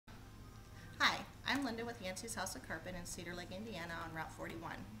I'm Linda with Yancey's House of Carpet in Cedar Lake, Indiana on Route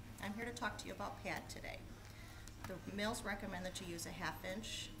 41. I'm here to talk to you about pad today. The mills recommend that you use a 1/2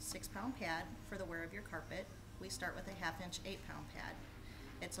 inch 6-pound pad for the wear of your carpet. We start with a 1/2 inch 8-pound pad.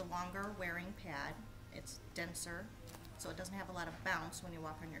 It's a longer wearing pad. It's denser, so it doesn't have a lot of bounce when you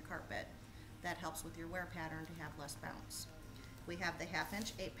walk on your carpet. That helps with your wear pattern to have less bounce. We have the 1/2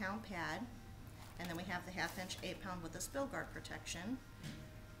 inch 8-pound pad, and then we have the 1/2 inch 8-pound with the spill guard protection.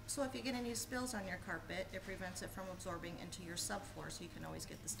 So if you get any spills on your carpet, it prevents it from absorbing into your subfloor, so you can always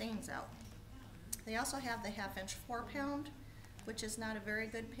get the stains out. They also have the 1/2 inch 4-pound, which is not a very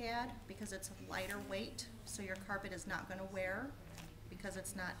good pad because it's a lighter weight, so your carpet is not going to wear because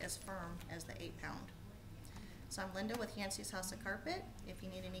it's not as firm as the 8-pound. So I'm Linda with Yancey's House of Carpet. If you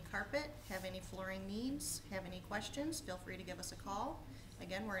need any carpet, have any flooring needs, have any questions, feel free to give us a call.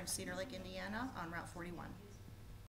 Again, we're in Cedar Lake, Indiana on Route 41.